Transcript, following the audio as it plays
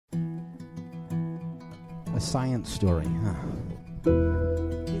A science story, huh?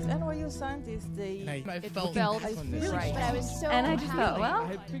 These NYU scientists, I felt right. But I was so and I just thought, well, I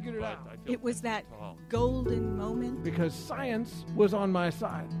had figured it out. it was that golden moment. Because science was on my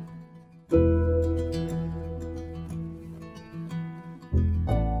side.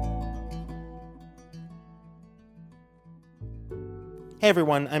 Hey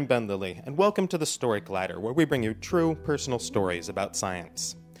everyone, I'm Ben Lilly, and welcome to the Story Collider, where we bring you true, personal stories about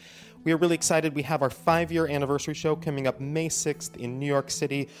science. We are really excited. We have our 5-year anniversary show coming up May 6th in New York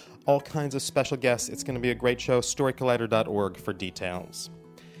City. All kinds of special guests. It's going to be a great show. StoryCollider.org for details.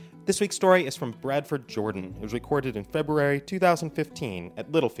 This week's story is from Bradford, Jordan. It was recorded in February 2015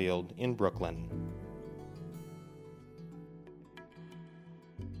 at Littlefield in Brooklyn.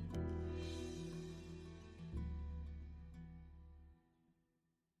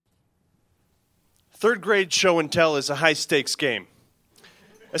 Third grade show and tell is a high-stakes game,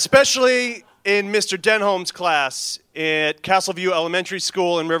 especially in Mr. Denholm's class at Castleview Elementary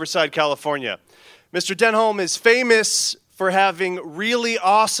School in Riverside, California. Mr. Denholm is famous for having really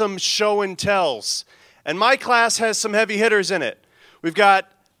awesome show and tells, and my class has some heavy hitters in it. We've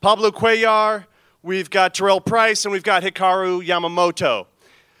got Pablo Cuellar, we've got Terrell Price, and we've got Hikaru Yamamoto.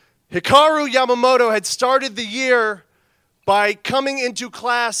 Hikaru Yamamoto had started the year by coming into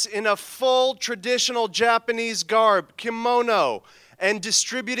class in a full traditional Japanese garb, kimono, and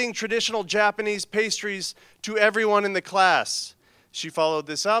distributing traditional Japanese pastries to everyone in the class. She followed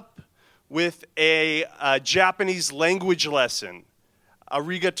this up with a Japanese language lesson,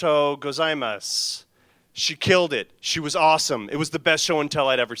 arigato gozaimasu. She killed it. She was awesome. It was the best show and tell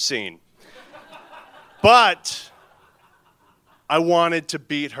I'd ever seen. But I wanted to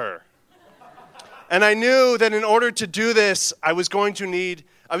beat her. And I knew that in order to do this, I was going to need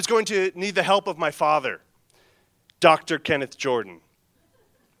the help of my father, Dr. Kenneth Jordan.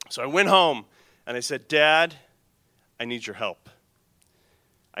 So I went home and I said, Dad, I need your help.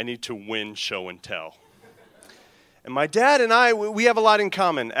 I need to win show and tell. And my dad and I, we have a lot in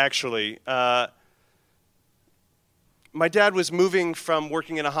common, actually. My dad was moving from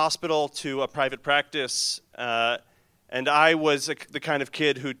working in a hospital to a private practice, and I was the kind of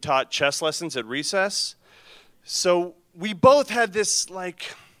kid who taught chess lessons at recess. So we both had this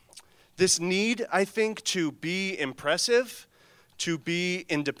need, I think, to be impressive, to be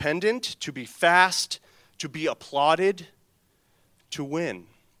independent, to be fast, to be applauded, to win.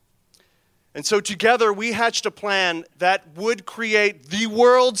 And so together we hatched a plan that would create the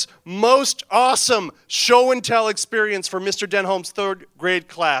world's most awesome show and tell experience for Mr. Denholm's third grade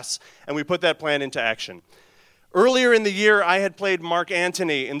class, and we put that plan into action. Earlier in the year, I had played Mark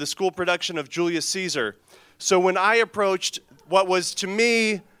Antony in the school production of Julius Caesar. So when I approached what was to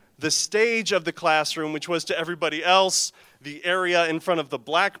me the stage of the classroom, which was to everybody else the area in front of the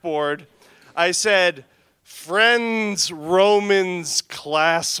blackboard, I said, "Friends, Romans,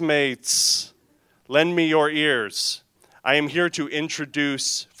 classmates, lend me your ears. I am here to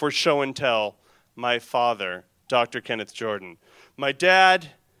introduce, for show and tell, my father, Dr. Kenneth Jordan." My dad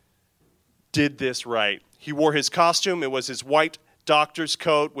did this right. He wore his costume. It was his white doctor's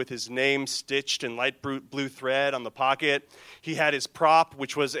coat with his name stitched in light blue thread on the pocket. He had his prop,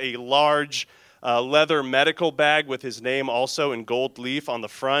 which was a large leather medical bag with his name also in gold leaf on the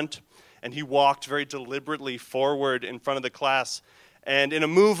front. And he walked very deliberately forward in front of the class and in a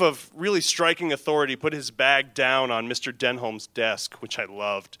move of really striking authority, put his bag down on Mr. Denholm's desk, which I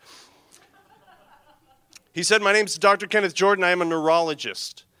loved. He said, "My name's Dr. Kenneth Jordan. I am a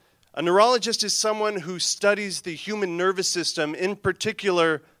neurologist." A neurologist is someone who studies the human nervous system, in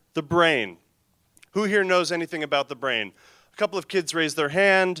particular, the brain. Who here knows anything about the brain? A couple of kids raised their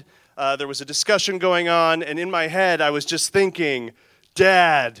hand. There was a discussion going on, and in my head, I was just thinking,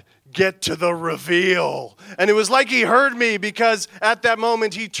 Dad, get to the reveal. And it was like he heard me, because at that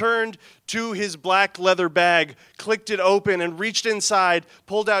moment, he turned to his black leather bag, clicked it open, and reached inside,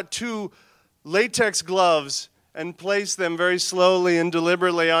 pulled out 2 latex gloves, and placed them very slowly and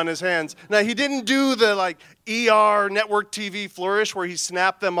deliberately on his hands. Now, he didn't do the ER network TV flourish where he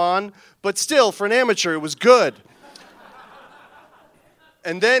snapped them on, but still, for an amateur, it was good.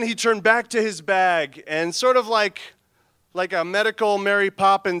 And then he turned back to his bag, and sort of like a medical Mary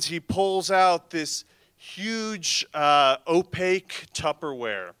Poppins, he pulls out this huge, opaque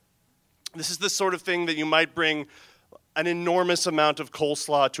Tupperware. This is the sort of thing that you might bring an enormous amount of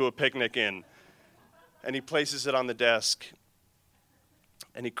coleslaw to a picnic in. And he places it on the desk,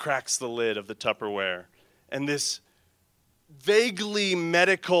 and he cracks the lid of the Tupperware. And this vaguely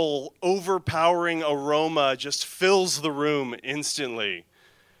medical, overpowering aroma just fills the room instantly.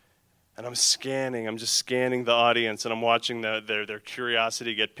 And I'm just scanning the audience, and I'm watching their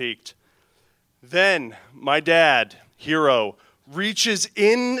curiosity get piqued. Then my dad, hero, reaches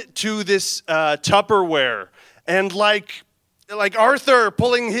into this Tupperware and like Arthur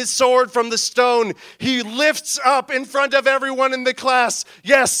pulling his sword from the stone, he lifts up in front of everyone in the class.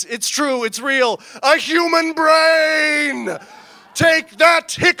 Yes, it's true, it's real. A human brain! Take that,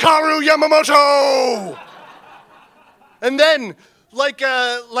 Hikaru Yamamoto! And then, like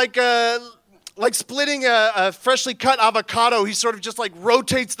splitting a freshly cut avocado, he sort of just like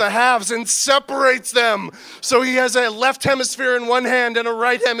rotates the halves and separates them. So he has a left hemisphere in one hand and a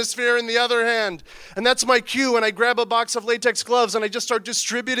right hemisphere in the other hand. And that's my cue, and I grab a box of latex gloves and I just start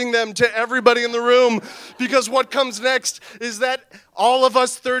distributing them to everybody in the room, because what comes next is that all of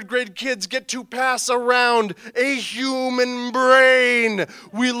us third grade kids get to pass around a human brain.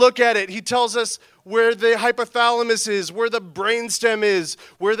 We look at it. He tells us where the hypothalamus is, where the brainstem is,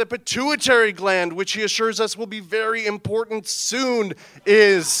 where the pituitary gland, which he assures us will be very important soon,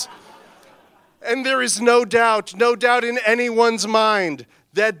 is. And there is no doubt in anyone's mind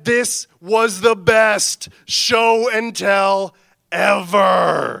that this was the best show and tell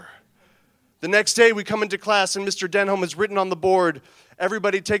ever. The next day we come into class and Mr. Denholm has written on the board,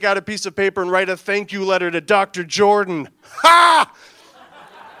 everybody take out a piece of paper and write a thank you letter to Dr. Jordan. Ha!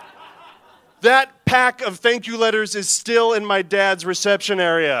 That pack of thank you letters is still in my dad's reception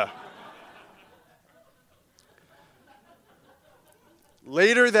area.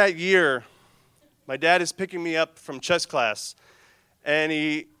 Later that year, my dad is picking me up from chess class, and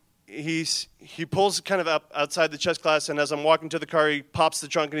he pulls kind of up outside the chess class, and as I'm walking to the car, he pops the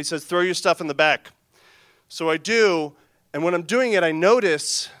trunk and he says, "Throw your stuff in the back." So I do, and when I'm doing it, I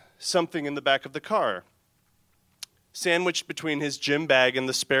notice something in the back of the car. Sandwiched between his gym bag and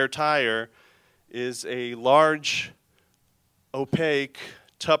the spare tire is a large, opaque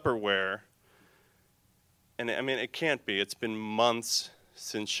Tupperware. And I mean, it can't be. It's been months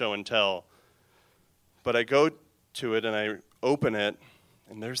since show and tell. But I go to it and I open it,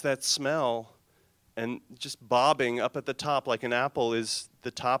 and there's that smell, and just bobbing up at the top like an apple is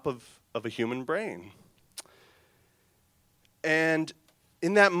the top of a human brain. And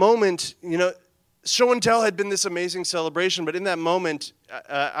in that moment, you know, show and tell had been this amazing celebration, but in that moment,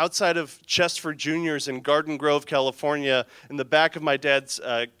 outside of Chest for Juniors in Garden Grove, California, in the back of my dad's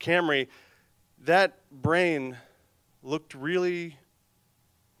Camry, that brain looked really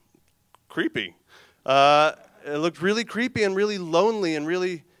creepy. It looked really creepy and really lonely and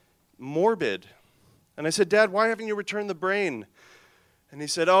really morbid. And I said, "Dad, why haven't you returned the brain?" And he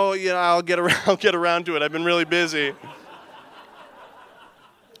said, "Oh, yeah, I'll get around to it. I've been really busy."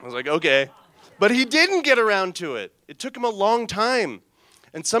 I was like, "Okay." But he didn't get around to it. It took him a long time.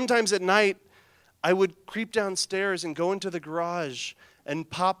 And sometimes at night, I would creep downstairs and go into the garage and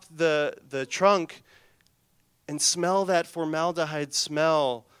pop the trunk and smell that formaldehyde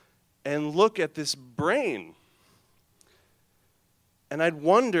smell and look at this brain. And I'd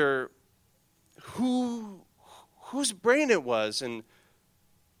wonder whose brain it was, and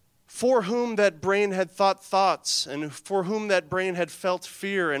for whom that brain had thought thoughts, and for whom that brain had felt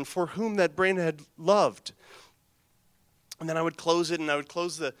fear, and for whom that brain had loved. And then I would close it, and I would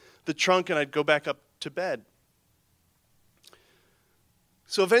close the trunk, and I'd go back up to bed.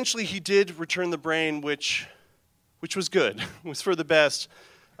 So eventually he did return the brain, which was good, was for the best.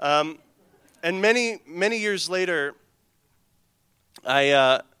 And many, many years later,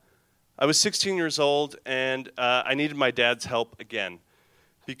 I was 16 years old, and I needed my dad's help again,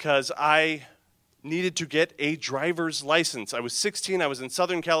 because I needed to get a driver's license. I was 16, I was in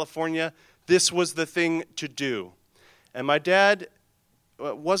Southern California. This was the thing to do. And my dad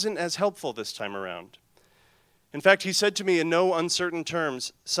wasn't as helpful this time around. In fact, he said to me in no uncertain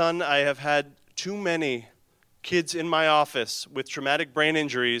terms, "Son, I have had too many kids in my office with traumatic brain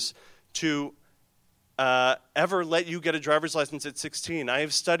injuries to ever let you get a driver's license at 16. I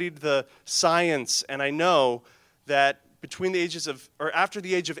have studied the science, and I know that after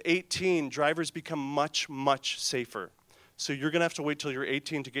the age of 18, drivers become much, much safer. So you're going to have to wait till you're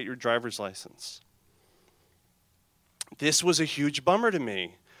 18 to get your driver's license." This was a huge bummer to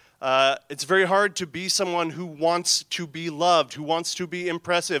me. It's very hard to be someone who wants to be loved, who wants to be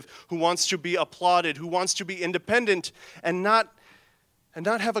impressive, who wants to be applauded, who wants to be independent, and not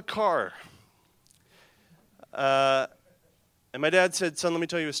have a car. And my dad said, "Son, let me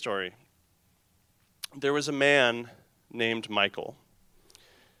tell you a story. There was a man named Michael.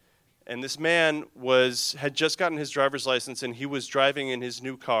 And this man had just gotten his driver's license, and he was driving in his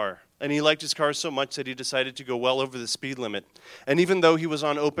new car. And he liked his car so much that he decided to go well over the speed limit. And even though he was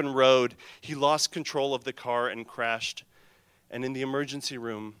on open road, he lost control of the car and crashed. And in the emergency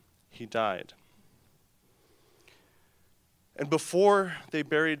room, he died. And before they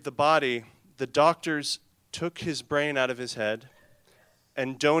buried the body the doctors took his brain out of his head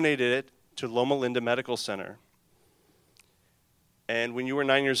and donated it to Loma Linda Medical Center. And when you were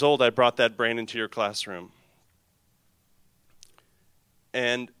 9 years old, I brought that brain into your classroom.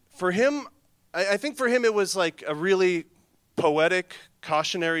 And for him, I think for him it was like a really poetic,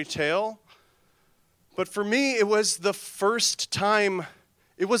 cautionary tale. But for me, it was the first time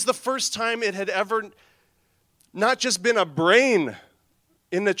it had ever not just been a brain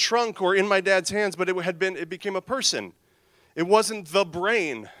in the trunk or in my dad's hands, but it became a person. It wasn't the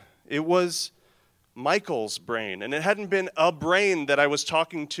brain. It was Michael's brain. And it hadn't been a brain that I was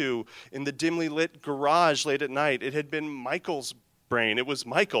talking to in the dimly lit garage late at night. It had been Michael's brain. It was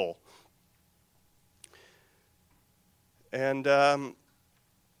Michael. And I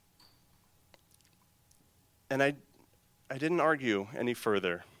didn't argue any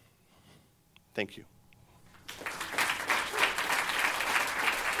further. Thank you.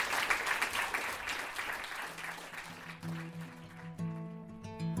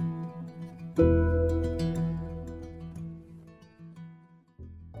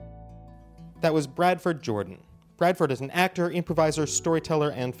 That was Bradford Jordan. Bradford is an actor, improviser, storyteller,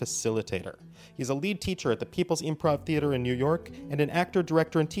 and facilitator. He's a lead teacher at the People's Improv Theater in New York and an actor,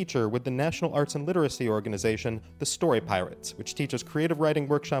 director, and teacher with the National Arts and Literacy organization, the Story Pirates, which teaches creative writing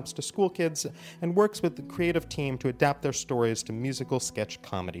workshops to school kids and works with the creative team to adapt their stories to musical sketch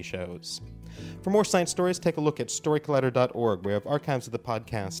comedy shows. For more science stories, take a look at storycollider.org, where we have archives of the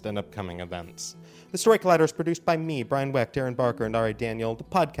podcast and upcoming events. The Story Collider is produced by me, Brian Wecht, Aaron Barker, and Ari Daniel. The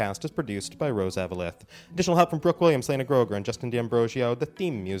podcast is produced by Rose Avalith. Additional help from Brooke Williams, Lena Groger, and Justin D'Ambrosio. The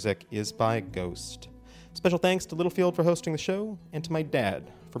theme music is by Ghost. Special thanks to Littlefield for hosting the show, and to my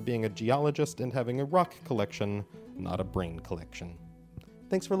dad for being a geologist and having a rock collection, not a brain collection.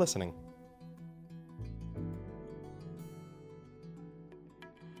 Thanks for listening.